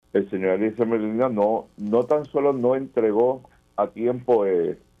el señor Eliezer Molina no tan solo no entregó a tiempo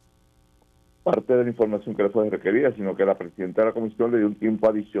parte de la información que le fue requerida, sino que la presidenta de la comisión le dio un tiempo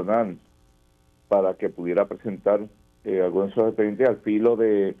adicional para que pudiera presentar algunos de esos expedientes al filo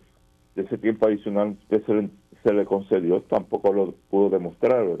de ese tiempo adicional que se le concedió, tampoco lo pudo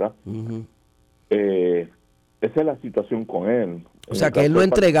demostrar, ¿verdad? Uh-huh. Esa es la situación con él. O sea, que él no ha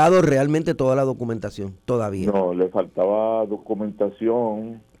entregado realmente toda la documentación todavía. No, le faltaba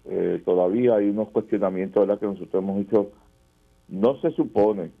documentación, todavía hay unos cuestionamientos, ¿verdad?, que nosotros hemos hecho. No se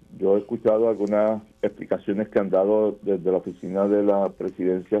supone, yo he escuchado algunas explicaciones que han dado desde la oficina de la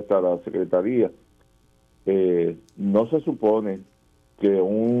presidencia hasta la secretaría. No se supone que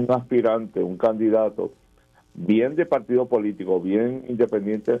un aspirante, un candidato, bien de partido político, bien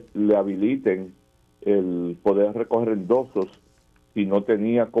independiente, le habiliten el poder recoger endosos si no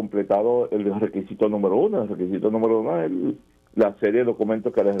tenía completado el requisito número uno. El requisito número uno es la serie de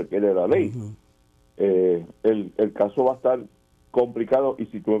documentos que le requiere la ley. Uh-huh. El caso va a estar complicado y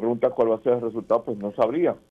si tú me preguntas cuál va a ser el resultado, pues no sabría.